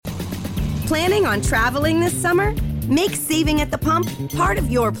Planning on traveling this summer? Make saving at the pump part of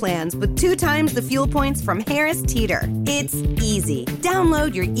your plans with 2 times the fuel points from Harris Teeter. It's easy.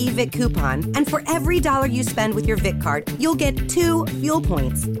 Download your eVic coupon, and for every $1 you spend with your Vic card, you'll get 2 fuel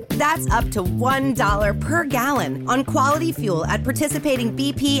points. That's up to $1 per gallon on quality fuel at participating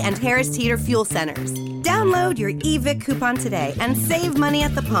BP and Harris Teeter fuel centers. Download your eVic coupon today and save money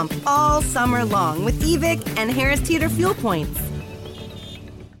at the pump all summer long with eVic and Harris Teeter fuel points.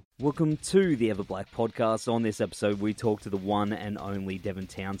 Welcome to the Everblack podcast. On this episode, we talk to the one and only Devin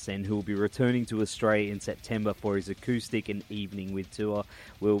Townsend, who will be returning to Australia in September for his acoustic and evening with tour.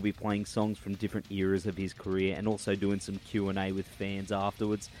 We'll be playing songs from different eras of his career and also doing some Q&A with fans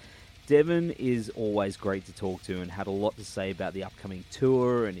afterwards. Devin is always great to talk to and had a lot to say about the upcoming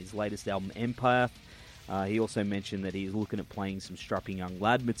tour and his latest album, Empath. He also mentioned that he's looking at playing some Strapping Young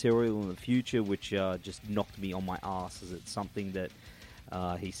Lad material in the future, which just knocked me on my ass, as it's something that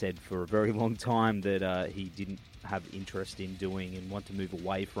he said for a very long time that he didn't have interest in doing and want to move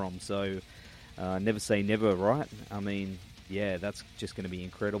away from. So never say never, right? I mean, yeah, that's just going to be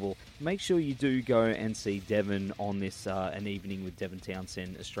incredible. Make sure you do go and see Devin on this An Evening with Devin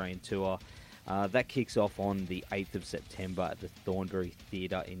Townsend Australian tour. That kicks off on the 8th of September at the Thornbury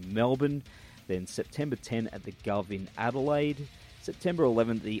Theatre in Melbourne. Then September 10 at the Gov in Adelaide. September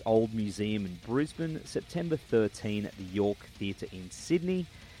 11 at the Old Museum in Brisbane, September 13 at the York Theatre in Sydney,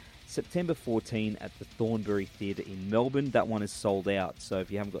 September 14 at the Thornbury Theatre in Melbourne. That one is sold out, so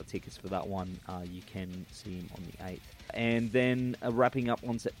if you haven't got tickets for that one, you can see him on the 8th. And then wrapping up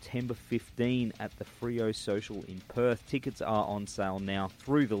on September 15 at the Freo Social in Perth. Tickets are on sale now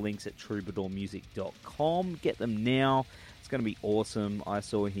through the links at troubadourmusic.com. Get them now. It's going to be awesome. I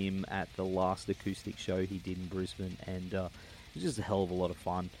saw him at the last acoustic show he did in Brisbane, and it was just a hell of a lot of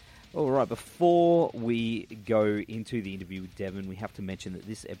fun. All right, before we go into the interview with Devin, we have to mention that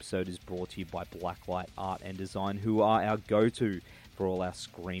this episode is brought to you by Blacklight Art and Design, who are our go-to for all our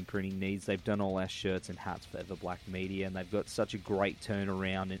screen printing needs. They've done all our shirts and hats for Everblack Media, and they've got such a great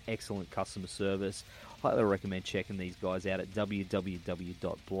turnaround and excellent customer service. Highly recommend checking these guys out at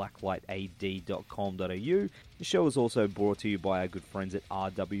www.blacklightad.com.au. The show is also brought to you by our good friends at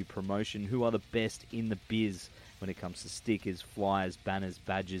RW Promotion, who are the best in the biz when it comes to stickers, flyers, banners,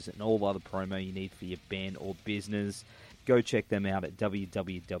 badges, and all other promo you need for your band or business. Go check them out at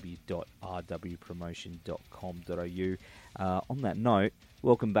www.rwpromotion.com.au. On that note,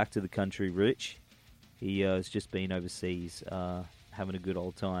 welcome back to the country, Rich. He has just been overseas having a good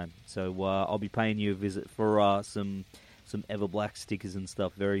old time. So I'll be paying you a visit for some Everblack stickers and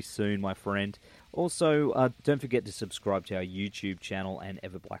stuff very soon, my friend. Also, don't forget to subscribe to our YouTube channel and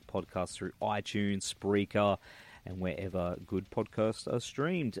Everblack podcast through iTunes, Spreaker, and wherever good podcasts are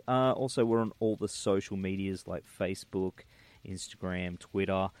streamed. Also, we're on all the social medias like Facebook, Instagram,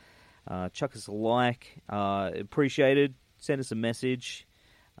 Twitter. Chuck us a like. Appreciated. Send us a message.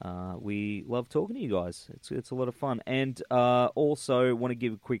 We love talking to you guys. It's a lot of fun. And also want to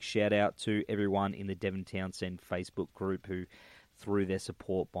give a quick shout out to everyone in the Devin Townsend Facebook group who threw their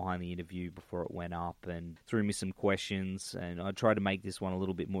support behind the interview before it went up and threw me some questions. And I tried to make this one a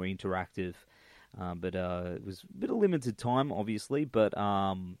little bit more interactive. But it was a bit of limited time, obviously, but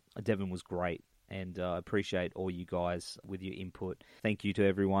Devin was great, and I appreciate all you guys with your input. Thank you to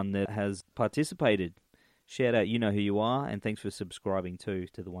everyone that has participated. Shout out, you know who you are, and thanks for subscribing too,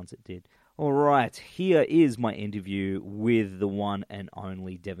 to the ones that did. All right, here is my interview with the one and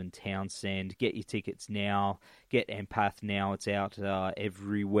only Devin Townsend. Get your tickets now. Get Empath now. It's out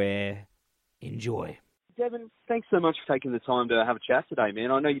everywhere. Enjoy. Devin, thanks so much for taking the time to have a chat today,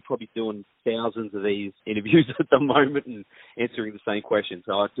 man. I know you're probably doing thousands of these interviews at the moment and answering the same questions,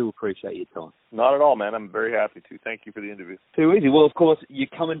 so I do appreciate your time. Not at all, man. I'm very happy to. Thank you for the interview. Too easy. Well, of course, you're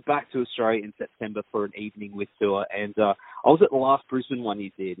coming back to Australia in September for an evening with tour, and I was at the last Brisbane one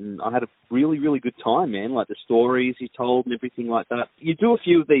you did, and I had a really, really good time, man, like the stories you told and everything like that. You do a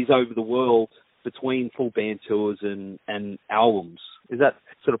few of these over the world between full band tours and albums. Is that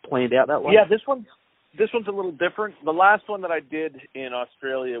sort of planned out that way? Yeah, this one's a little different. The last one that I did in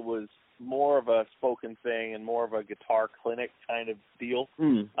Australia was more of a spoken thing and more of a guitar clinic kind of deal.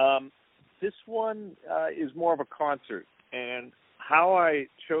 This one is more of a concert. And how I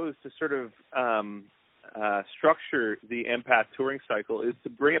chose to sort of structure the Empath touring cycle is to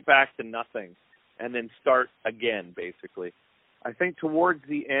bring it back to nothing and then start again, basically. I think towards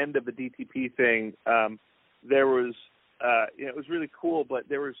the end of the DTP thing, there was, it was really cool, but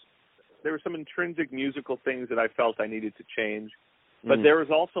there were some intrinsic musical things that I felt I needed to change. But there was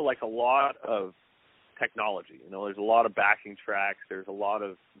also like a lot of technology. You know, there's a lot of backing tracks. There's a lot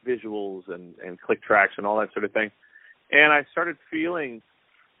of visuals and click tracks and all that sort of thing. And I started feeling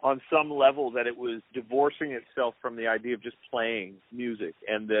on some level that it was divorcing itself from the idea of just playing music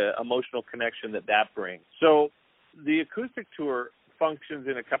and the emotional connection that brings. So the acoustic tour functions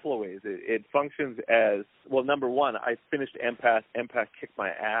in a couple of ways. It functions as, well, number one, I finished Empath. Empath kicked my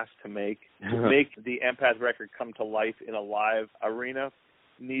ass to make the Empath record come to life in a live arena.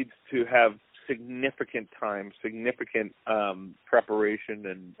 Needs to have significant time, significant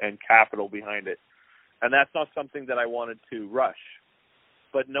preparation and capital behind it. And that's not something that I wanted to rush.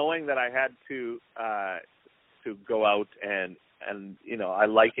 But knowing that I had to go out and I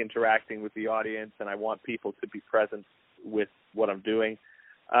like interacting with the audience and I want people to be present with what I'm doing,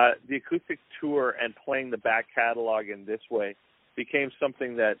 the acoustic tour and playing the back catalog in this way became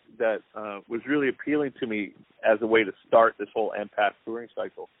something that was really appealing to me as a way to start this whole Empath touring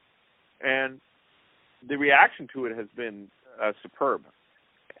cycle. And the reaction to it has been superb.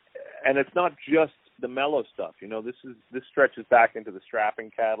 And it's not just the mellow stuff. This stretches back into the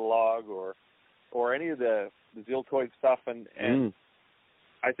Strapping catalog or any of the Ziltoid stuff, and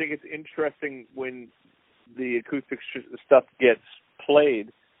I think it's interesting when the acoustic stuff gets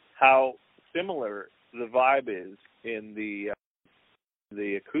played, how similar the vibe is in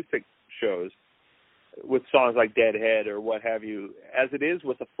the acoustic shows with songs like Deadhead or what have you, as it is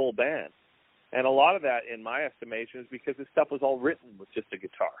with a full band. And a lot of that, in my estimation, is because this stuff was all written with just a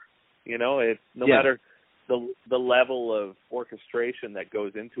guitar. Matter the level of orchestration that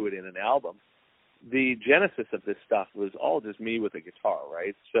goes into it in an album, the genesis of this stuff was all just me with a guitar,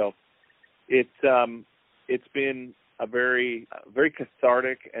 right? So it's been a very very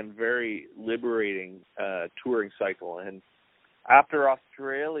cathartic and very liberating touring cycle. And after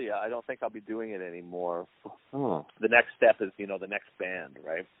Australia, I don't think I'll be doing it anymore. Oh. The next step is the next band,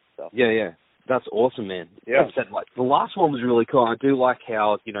 right? So yeah. That's awesome, man. Yeah. The last one was really cool. I do like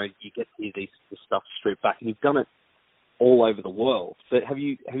how, you get to hear this stuff stripped back, and you've done it all over the world. But have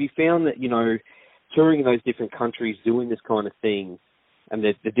you found that, touring in those different countries, doing this kind of thing, and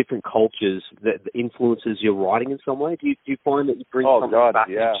the different cultures, that influences your writing in some way? Do you find that you bring something back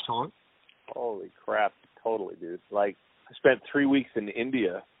each time? Holy crap, totally, dude. Like, I spent 3 weeks in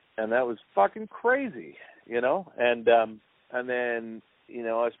India, and that was fucking crazy, And then,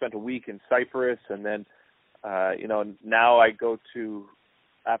 I spent a week in Cyprus, and then, now I go to,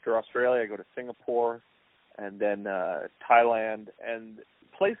 after Australia, I go to Singapore, and then Thailand, and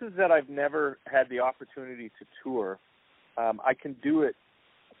places that I've never had the opportunity to tour. I can do it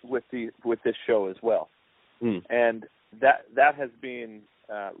with this show as well, and that has been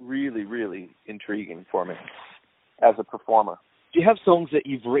really, really intriguing for me as a performer. Do you have songs that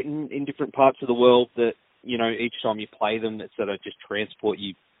you've written in different parts of the world that, each time you play them, that sort of just transport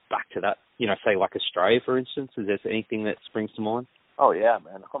you back to that, say like Australia, for instance? Is there anything that springs to mind? Oh, yeah,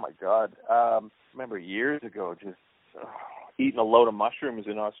 man. Oh, my God. I remember years ago just eating a load of mushrooms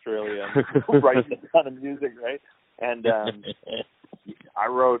in Australia and writing a ton of music, right? And I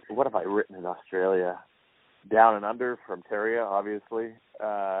wrote, what have I written in Australia? Down and Under from Terria, obviously.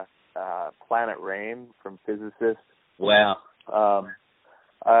 Planet Rain from Physicist. Wow.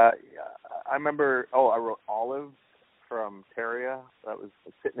 I remember, I wrote Olive from Terria. That was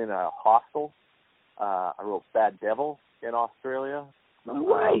sitting in a hostel. I wrote Bad Devil in Australia. No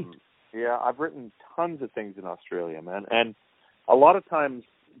way. Yeah, I've written tons of things in Australia, man. And a lot of times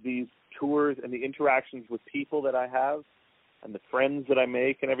these tours and the interactions with people that I have and the friends that I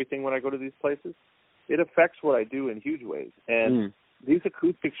make and everything when I go to these places, it affects what I do in huge ways. And these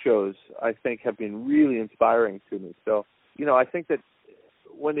acoustic shows, I think, have been really inspiring to me. So, I think that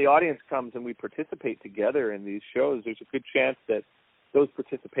when the audience comes and we participate together in these shows, there's a good chance that those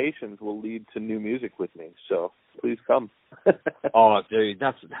participations will lead to new music with me. So please come. Oh, dude,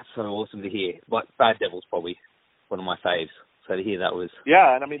 that's so awesome to hear. Like, Bad Devil's probably one of my faves. So to hear that was...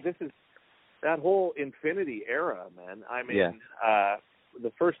 Yeah, and I mean, this is that whole Infinity era, man. I mean,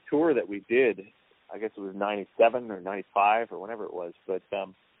 the first tour that we did, I guess it was 97 or 95 or whenever it was, but...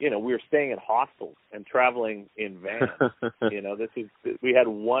 we were staying in hostels and traveling in vans. We had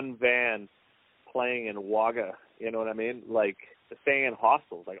one van playing in Wagga, you know what I mean? Like, staying in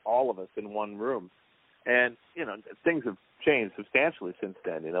hostels, like all of us in one room. And, things have changed substantially since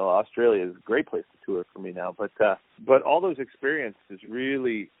then. Australia is a great place to tour for me now. But all those experiences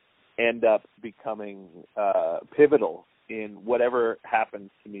really end up becoming pivotal in whatever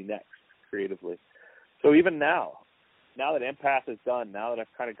happens to me next creatively. So even now that Empath is done, now that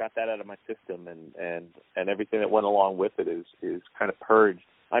I've kind of got that out of my system and everything that went along with it is kind of purged,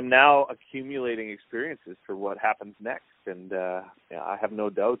 I'm now accumulating experiences for what happens next. And I have no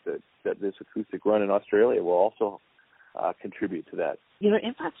doubt that this acoustic run in Australia will also contribute to that.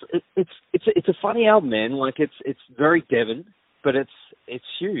 Empath, it's a funny album, man. Like, it's very Devon. but it's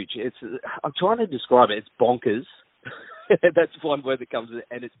huge. I'm trying to describe it. It's bonkers. That's one word that comes with it,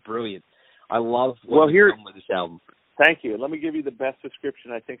 and it's brilliant. I love what you've done with this album. Thank you. Let me give you the best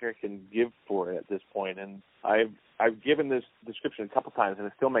description I think I can give for it at this point, and I've given this description a couple times, and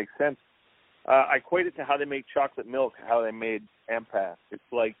it still makes sense. I equate it to how they make chocolate milk, how they made Empath. It's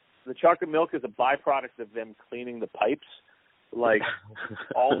like the chocolate milk is a byproduct of them cleaning the pipes, like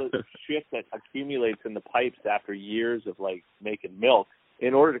all the shit that accumulates in the pipes after years of like making milk.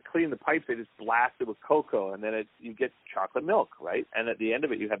 In order to clean the pipes, they just blast it with cocoa, and then you get chocolate milk, right? And at the end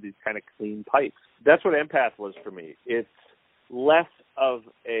of it, you have these kind of clean pipes. That's what Empath was for me. It's less of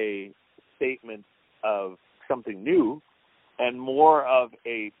a statement of something new and more of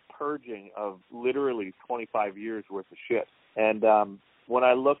a purging of literally 25 years worth of shit. And when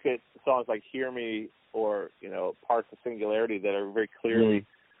I look at songs like Hear Me or, Parts of Singularity that are very clearly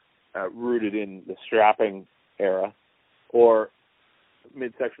rooted in the strapping era, or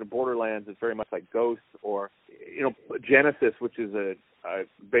midsection of Borderlands is very much like Ghost, or Genesis, which is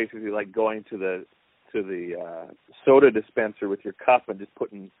basically like going to the soda dispenser with your cup and just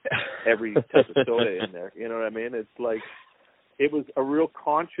putting every type of soda in there. You know what I mean? It's like it was a real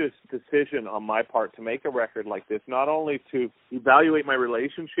conscious decision on my part to make a record like this, not only to evaluate my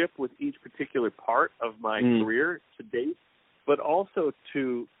relationship with each particular part of my career to date, but also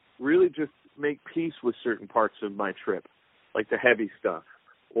to really just make peace with certain parts of my trip, like the heavy stuff,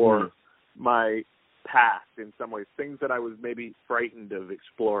 or my past in some ways, things that I was maybe frightened of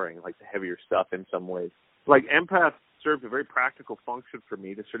exploring, like the heavier stuff in some ways. Like Empath served a very practical function for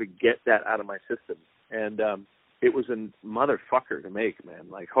me to sort of get that out of my system. And it was a motherfucker to make, man.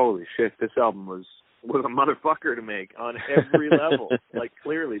 Like, holy shit, this album was a motherfucker to make on every level, like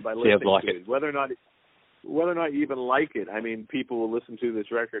clearly by listening to it. Whether or not you even like it, I mean, people will listen to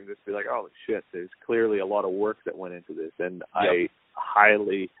this record and just be like, oh, shit, there's clearly a lot of work that went into this. And I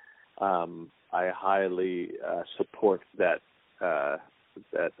highly support that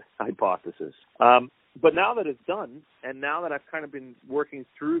hypothesis. But now that it's done, and now that I've kind of been working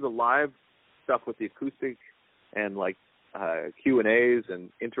through the live stuff with the acoustic and like Q&As and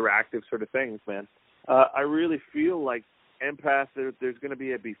interactive sort of things, man, I really feel like Empath, there's going to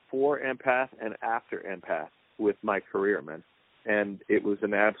be a before Empath and after Empath with my career, man. And it was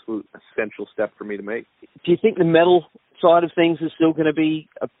an absolute essential step for me to make. Do you think the metal side of things is still going to be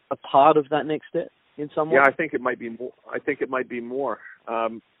a part of that next step in some way? Yeah, I think it might be more.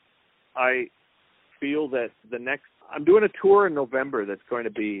 I feel that I'm doing a tour in November that's going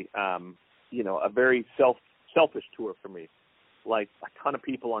to be, a very selfish tour for me. Like a ton of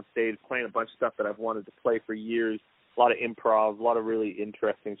people on stage playing a bunch of stuff that I've wanted to play for years. A lot of improv, a lot of really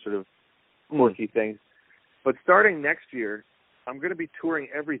interesting sort of quirky things. But starting next year, I'm going to be touring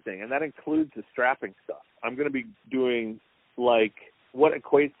everything, and that includes the strapping stuff. I'm going to be doing, like, what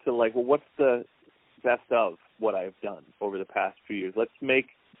equates to, like, well, what's the best of what I've done over the past few years? Let's make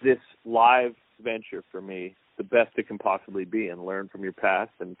this live venture for me the best it can possibly be and learn from your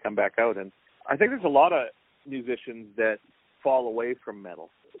past and come back out. And I think there's a lot of musicians that fall away from metal.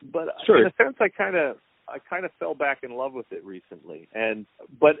 But in a sense, I kind of fell back in love with it recently.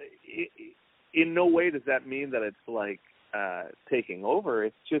 But in no way does that mean that it's like taking over.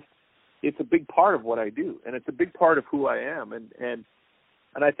 It's a big part of what I do, and it's a big part of who I am. And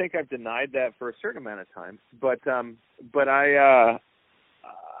I think I've denied that for a certain amount of time. But I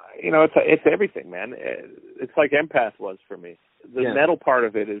it's everything, man. It's like Empath was for me. The metal part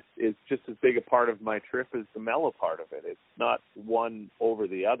of it is just as big a part of my trip as the mellow part of it. It's not one over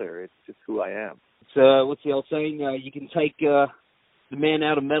the other. It's just who I am. So what's the old saying? You can take the man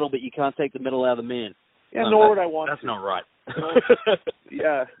out of metal, but you can't take the metal out of the man. Yeah, nor would I want to. That's not right.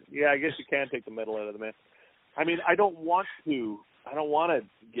 Yeah, I guess you can take the metal out of the man. I mean, I don't want to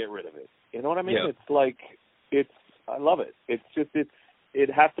get rid of it. You know what I mean? Yeah. I love it. It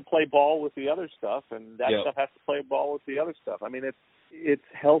has to play ball with the other stuff, and that stuff has to play ball with the other stuff. I mean, it's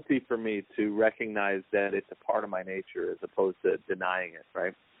healthy for me to recognize that it's a part of my nature as opposed to denying it,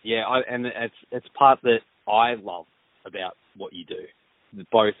 right? Yeah, and it's part that I love about what you do,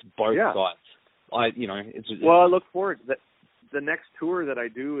 both sides. I look forward. The next tour that I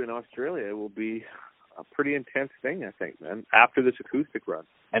do in Australia will be a pretty intense thing, I think, man. After this acoustic run,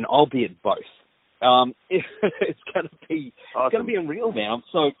 and I'll be at both. It's going to be awesome. It's going to be unreal, man. I'm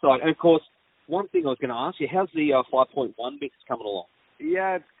so excited. And of course, one thing I was going to ask you: how's the 5.1 mix coming along?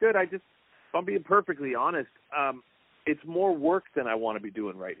 Yeah, it's good. If I'm being perfectly honest, it's more work than I want to be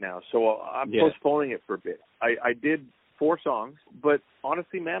doing right now. So I'm postponing it for a bit. I did 4 songs, but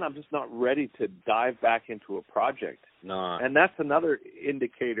honestly, man, I'm just not ready to dive back into a project. No. And that's another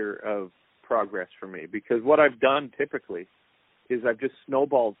indicator of progress for me, because what I've done typically is I've just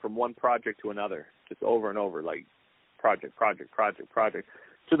snowballed from one project to another, just over and over, like project,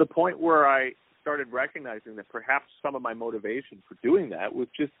 to the point where I started recognizing that perhaps some of my motivation for doing that was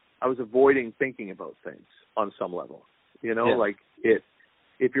just I was avoiding thinking about things on some level. You know, like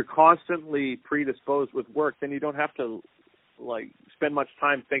if you're constantly predisposed with work, then you don't have to like spend much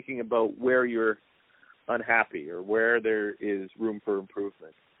time thinking about where you're unhappy or where there is room for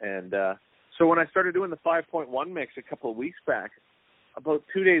improvement. And so when I started doing the 5.1 mix a couple of weeks back, about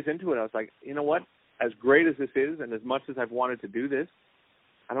 2 days into it, I was like, you know what? As great as this is and as much as I've wanted to do this,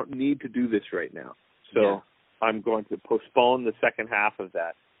 I don't need to do this right now. So I'm going to postpone the second half of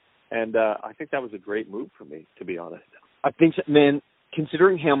that. And I think that was a great move for me, to be honest. I think, man,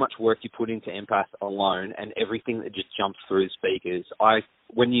 considering how much work you put into Empath alone and everything that just jumps through the speakers,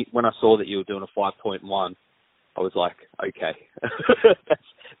 when I saw that you were doing a 5.1, I was like, okay, that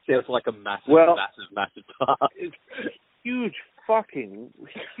sounds like a massive task. It's huge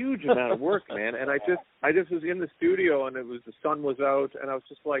amount of work, man. And I just was in the studio and the sun was out and I was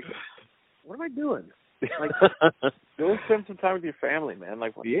just like, what am I doing? Like, go spend some time with your family, man.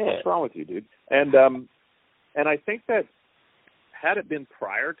 Like, what's wrong with you, dude? And I think that had it been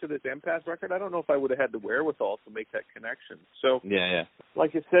prior to this Empath record, I don't know if I would have had the wherewithal to make that connection. So,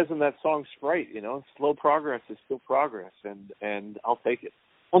 like it says in that song Sprite, you know, slow progress is still progress, and I'll take it.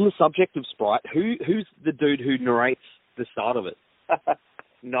 On the subject of Sprite, who's the dude who narrates the start of it?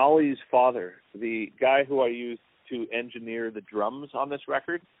 Nolly's father, the guy who I used to engineer the drums on this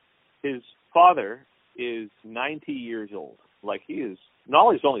record. His father is 90 years old. Like,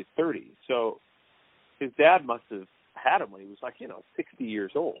 Nolly's only 30, so his dad must have had him when he was 60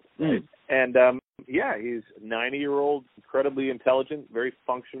 years old, right? And he's a 90-year-old, incredibly intelligent, very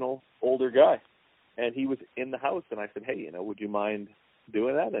functional older guy. And he was in the house, and I said, hey, would you mind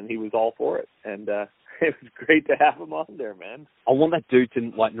doing that? And he was all for it. And it was great to have him on there, man. I want that dude to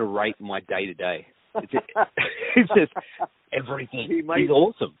narrate my day-to-day. It's just everything. He's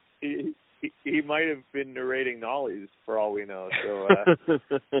awesome. He might have been narrating Nolly's for all we know. So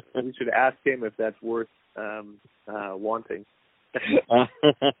we should ask him if that's worth wanting.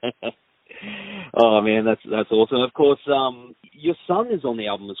 Oh man, that's awesome. Of course, your son is on the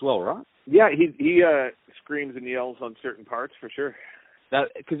album as well, right? Yeah, he screams and yells on certain parts for sure.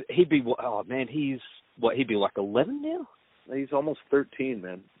 Because he'd be he'd be like 11 now. He's almost 13,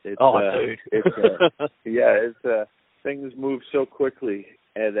 man. Dude. It's things move so quickly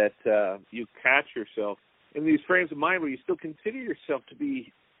that you catch yourself in these frames of mind where you still consider yourself to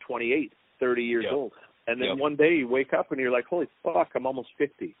be 28, 30 years old. And then one day you wake up and you're like, holy fuck, I'm almost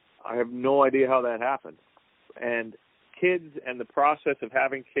 50. I have no idea how that happened. And kids and the process of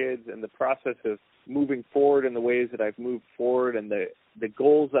having kids and the process of moving forward in the ways that I've moved forward and the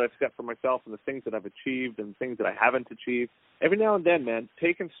goals that I've set for myself and the things that I've achieved and things that I haven't achieved, every now and then, man,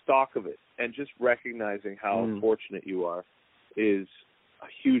 taking stock of it and just recognizing how fortunate you are is a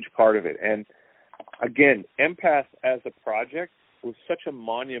huge part of it. And again, Empath as a project was such a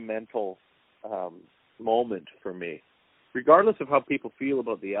monumental moment for me. Regardless of how people feel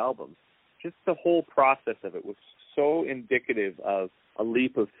about the album, just the whole process of it was so indicative of a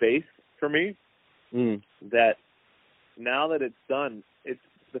leap of faith for me that now that it's done, it's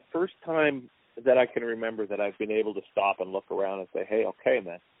the first time that I can remember that I've been able to stop and look around and say, hey, okay,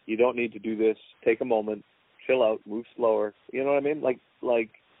 man, you don't need to do this. Take a moment, chill out, move slower. You know what I mean? Like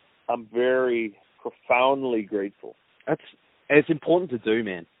I'm very profoundly grateful. It's important to do,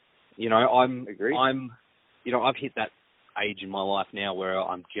 man. I agree. I've hit that age in my life now where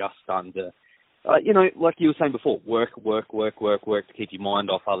I'm just starting to, like you were saying before, work to keep your mind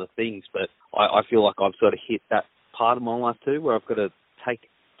off other things. But I feel like I've sort of hit that part of my life too, where I've got to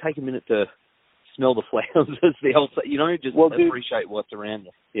take a minute to smell the flowers, as the old, appreciate what's around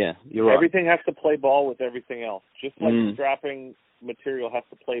you. Yeah, you're right. Everything has to play ball with everything else. Just like strapping material has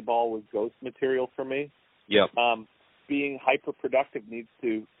to play ball with ghost material for me. Yep. Being hyper-productive needs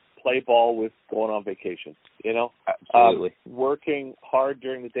to play ball with going on vacation, Absolutely. Working hard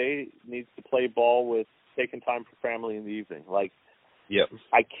during the day needs to play ball with taking time for family in the evening.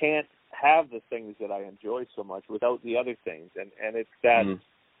 I can't have the things that I enjoy so much without the other things. And it's that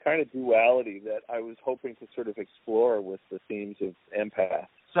kind of duality that I was hoping to sort of explore with the themes of Empath.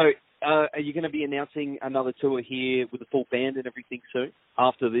 So are you going to be announcing another tour here with the full band and everything soon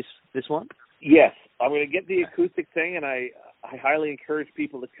after this one? Yes. I'm going to get the acoustic thing, and I highly encourage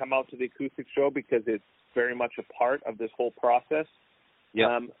people to come out to the acoustic show because it's very much a part of this whole process.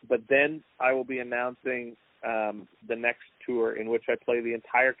 Yep. But then I will be announcing the next tour in which I play the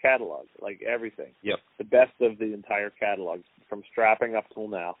entire catalog, like everything. Yep. The best of the entire catalog from strapping up till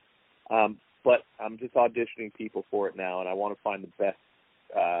now. but I'm just auditioning people for it now, and I want to find the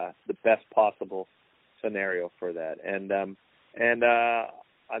best possible scenario for that. And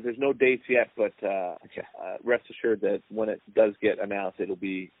there's no dates yet, but rest assured that when it does get announced, it'll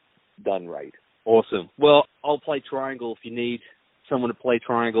be done right. Awesome. Well, I'll play Triangle if you need someone to play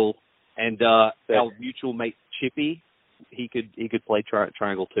Triangle, and our mutual mate Chippy, he could play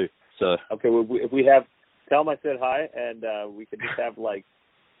Triangle too. So okay, well, if we have, tell him I said hi, and we could just have like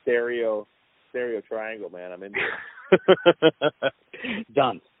stereo Triangle, man. I'm into it.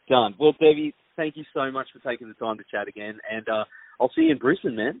 Done. Well, Debbie, thank you so much for taking the time to chat again, and I'll see you in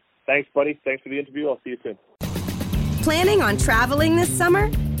Brisbane, man. Thanks, buddy. Thanks for the interview. I'll see you soon. Planning on traveling this summer?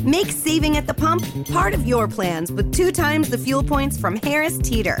 Make saving at the pump part of your plans with 2 times the fuel points from Harris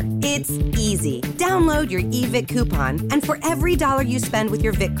Teeter. It's easy. Download your eVic coupon, and for every $1 you spend with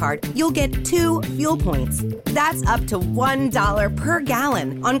your Vic card, you'll get 2 fuel points. That's up to $1 per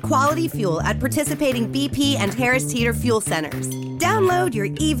gallon on quality fuel at participating BP and Harris Teeter fuel centers. Download your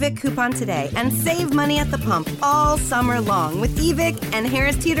eVic coupon today and save money at the pump all summer long with eVic and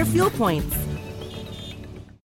Harris Teeter fuel points.